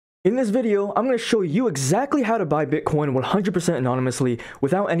In this video, I'm going to show you exactly how to buy Bitcoin 100% anonymously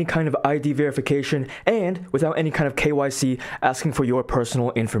without any kind of ID verification and without any kind of KYC asking for your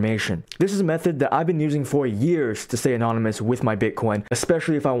personal information. This is a method that I've been using for years to stay anonymous with my Bitcoin,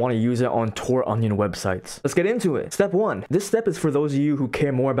 especially if I want to use it on Tor Onion websites. Let's get into it. Step 1. This step is for those of you who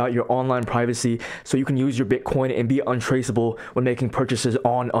care more about your online privacy so you can use your Bitcoin and be untraceable when making purchases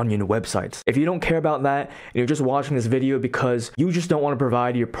on Onion websites. If you don't care about that and you're just watching this video because you just don't want to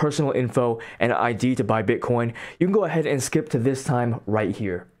provide your personal info and ID to buy Bitcoin, you can go ahead and skip to this time right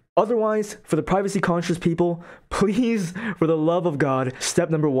here. Otherwise, for the privacy conscious people, please, for the love of God, step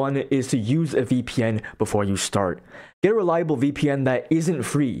number 1 is to use a VPN before you start. Get a reliable VPN that isn't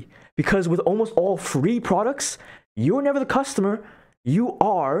free, because with almost all free products, you're never the customer, you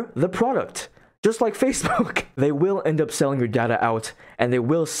are the product. Just like Facebook, they will end up selling your data out, and they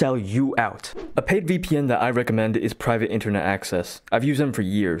will sell you out. A paid VPN that I recommend is Private Internet Access. I've used them for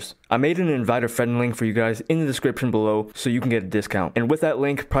years. I made an invite a friend link for you guys in the description below so you can get a discount. And with that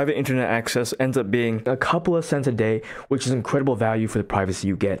link, Private Internet Access ends up being a couple of cents a day, which is incredible value for the privacy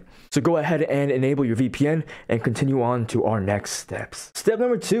you get. So go ahead and enable your VPN and continue on to our next steps. Step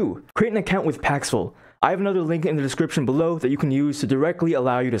number 2, create an account with Paxful. I have another link in the description below that you can use to directly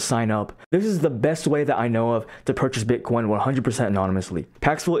allow you to sign up. This is the best way that I know of to purchase Bitcoin 100% anonymously.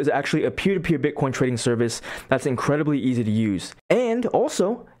 Paxful is actually a peer-to-peer Bitcoin trading service that's incredibly easy to use. And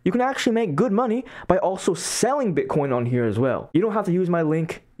also, you can actually make good money by also selling Bitcoin on here as well. You don't have to use my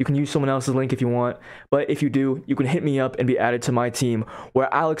link. You can use someone else's link if you want. But if you do, you can hit me up and be added to my team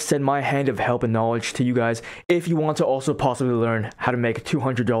where I'll extend my hand of help and knowledge to you guys if you want to also possibly learn how to make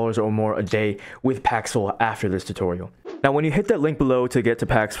 $200 or more a day with Paxful after this tutorial. Now, when you hit that link below to get to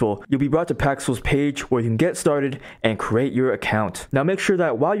Paxful, you'll be brought to Paxful's page where you can get started and create your account. Now, make sure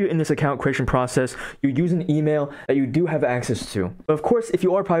that while you're in this account creation process, you use an email that you do have access to. But of course, if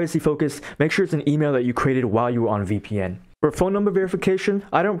you are privacy focused, make sure it's an email that you created while you were on VPN. For phone number verification,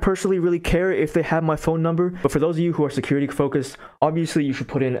 I don't personally really care if they have my phone number, but for those of you who are security focused, obviously you should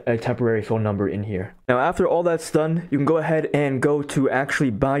put in a temporary phone number in here. Now, after all that's done, you can go ahead and go to actually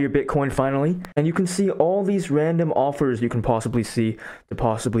buy your Bitcoin finally, and you can see all these random offers you can possibly see to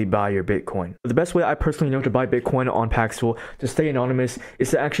possibly buy your Bitcoin. But the best way I personally know to buy Bitcoin on Paxful to stay anonymous is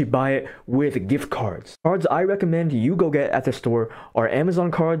to actually buy it with gift cards. Cards I recommend you go get at the store are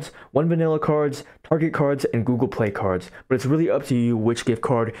Amazon cards, One Vanilla cards, Target cards, and Google Play cards. But it's really up to you which gift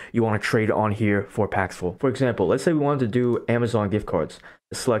card you want to trade on here for Paxful. For example, let's say we wanted to do Amazon gift cards.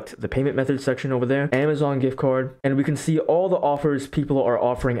 Select the payment method section over there, Amazon gift card, and we can see all the offers people are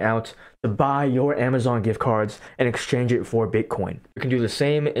offering out to buy your Amazon gift cards and exchange it for Bitcoin. You can do the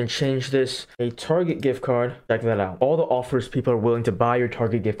same and change this a Target gift card. Check that out. All the offers people are willing to buy your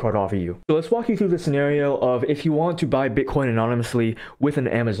Target gift card off of you. So let's walk you through the scenario of if you want to buy Bitcoin anonymously with an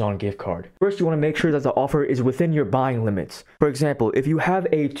Amazon gift card. First, you want to make sure that the offer is within your buying limits. For example, if you have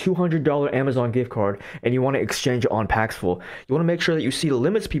a $200 Amazon gift card and you want to exchange it on Paxful, you want to make sure that you see the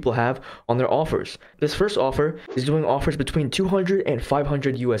limits people have on their offers. This first offer is doing offers between 200 and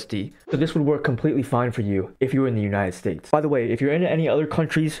 500 USD. So this would work completely fine for you if you're in the United States. By the way, if you're in any other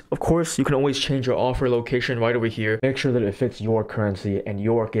countries, of course, you can always change your offer location right over here. Make sure that it fits your currency and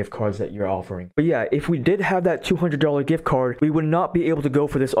your gift cards that you're offering. But yeah, if we did have that $200 gift card, we would not be able to go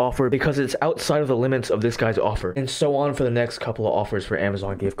for this offer because it's outside of the limits of this guy's offer. And so on for the next couple of offers for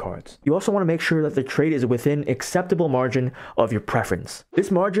Amazon gift cards. You also want to make sure that the trade is within acceptable margin of your preference. This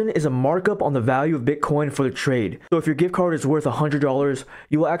margin is a markup on the value of Bitcoin for the trade. So if your gift card is worth $100,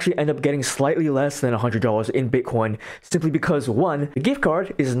 you will actually end up getting slightly less than $100 in Bitcoin simply because 1, the gift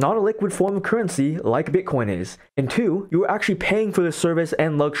card is not a liquid form of currency like Bitcoin is, and 2, you are actually paying for the service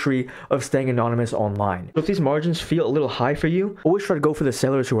and luxury of staying anonymous online. So if these margins feel a little high for you, always try to go for the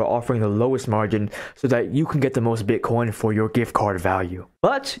sellers who are offering the lowest margin so that you can get the most Bitcoin for your gift card value.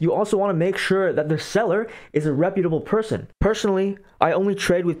 But you also want to make sure that the seller is a reputable person. Personally, I only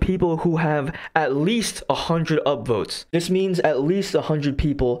trade with people who have at least 100 upvotes. This means at least 100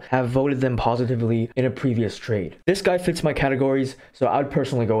 people have voted them positively in a previous trade. This guy fits my categories, so I would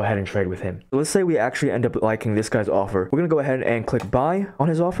personally go ahead and trade with him. So let's say we actually end up liking this guy's offer. We're going to go ahead and click buy on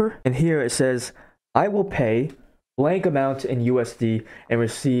his offer. And here it says, I will pay blank amount in USD and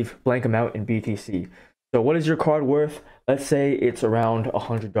receive blank amount in BTC. So what is your card worth? Let's say it's around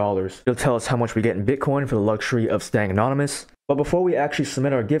 $100. It'll tell us how much we get in Bitcoin for the luxury of staying anonymous. But before we actually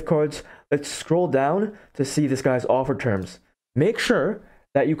submit our gift cards, let's scroll down to see this guy's offer terms. Make sure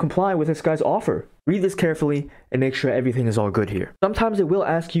that you comply with this guy's offer. Read this carefully and make sure everything is all good here. Sometimes it will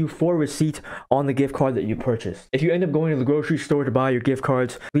ask you for a receipt on the gift card that you purchased. If you end up going to the grocery store to buy your gift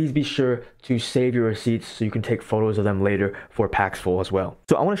cards, please be sure to save your receipts so you can take photos of them later for Paxful as well.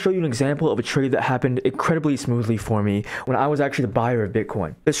 So I want to show you an example of a trade that happened incredibly smoothly for me when I was actually the buyer of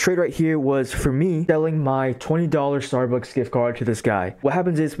Bitcoin. This trade right here was for me selling my $20 Starbucks gift card to this guy. What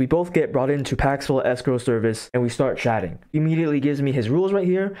happens is we both get brought into Paxful escrow service and we start chatting. He immediately gives me his rules right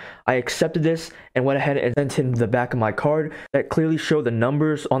here. I accepted this and went ahead and sent him the back of my card that clearly showed the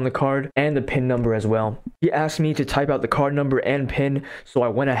numbers on the card and the PIN number as well. He asked me to type out the card number and PIN, so I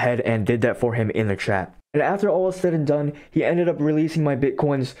went ahead and did that for him in the chat. And after all is said and done, he ended up releasing my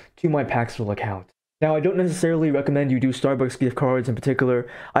Bitcoins to my Paxful account. Now, I don't necessarily recommend you do Starbucks gift cards in particular.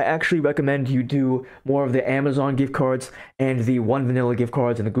 I actually recommend you do more of the Amazon gift cards and the One Vanilla gift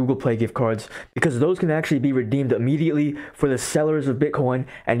cards and the Google Play gift cards, because those can actually be redeemed immediately for the sellers of Bitcoin,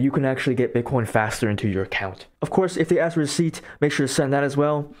 and you can actually get Bitcoin faster into your account. Of course, if they ask for a receipt, make sure to send that as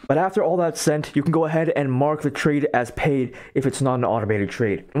well. But after all that's sent, you can go ahead and mark the trade as paid if it's not an automated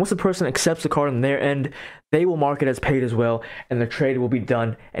trade. And once the person accepts the card on their end, they will mark it as paid as well, and the trade will be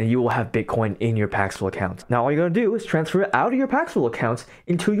done, and you will have Bitcoin in your Paxful account. Now, all you're going to do is transfer it out of your Paxful account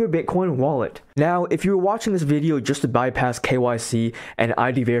into your Bitcoin wallet. Now, if you're watching this video just to bypass KYC and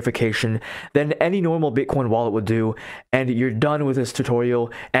ID verification, then any normal Bitcoin wallet will do, and you're done with this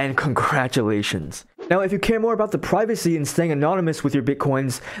tutorial, and congratulations. Now, if you care more about the privacy and staying anonymous with your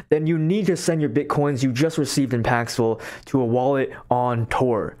Bitcoins, then you need to send your Bitcoins you just received in Paxful to a wallet on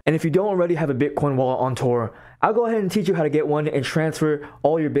Tor. And if you don't already have a Bitcoin wallet on Tor, I'll go ahead and teach you how to get one and transfer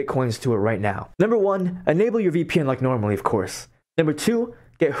all your Bitcoins to it right now. Number 1, enable your VPN like normally, of course. Number 2,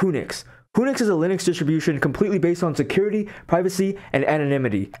 get Whonix. Whonix is a Linux distribution completely based on security, privacy, and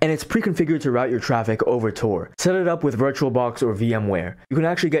anonymity, and it's pre-configured to route your traffic over Tor. Set it up with VirtualBox or VMware. You can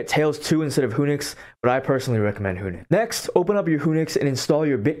actually get Tails 2 instead of Whonix, but I personally recommend Whonix. Next, open up your Whonix and install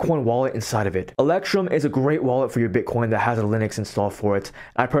your Bitcoin wallet inside of it. Electrum is a great wallet for your Bitcoin that has a Linux installed for it.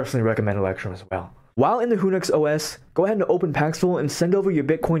 I personally recommend Electrum as well. While in the Whonix OS, go ahead and open Paxful and send over your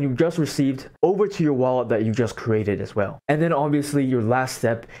Bitcoin you just received over to your wallet that you just created as well. And then obviously your last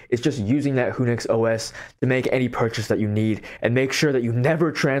step is just using that Whonix OS to make any purchase that you need, and make sure that you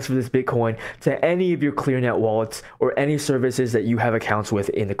never transfer this Bitcoin to any of your ClearNet wallets or any services that you have accounts with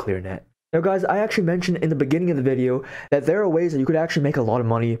in the ClearNet. Now guys, I actually mentioned in the beginning of the video that there are ways that you could actually make a lot of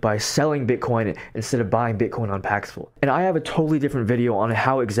money by selling Bitcoin instead of buying Bitcoin on Paxful. And I have a totally different video on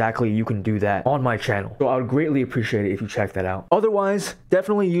how exactly you can do that on my channel. So I would greatly appreciate it if you check that out. Otherwise,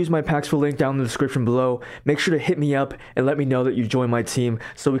 definitely use my Paxful link down in the description below. Make sure to hit me up and let me know that you joined my team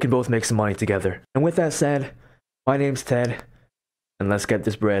so we can both make some money together. And with that said, my name's Ted, and let's get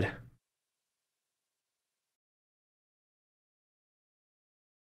this bread.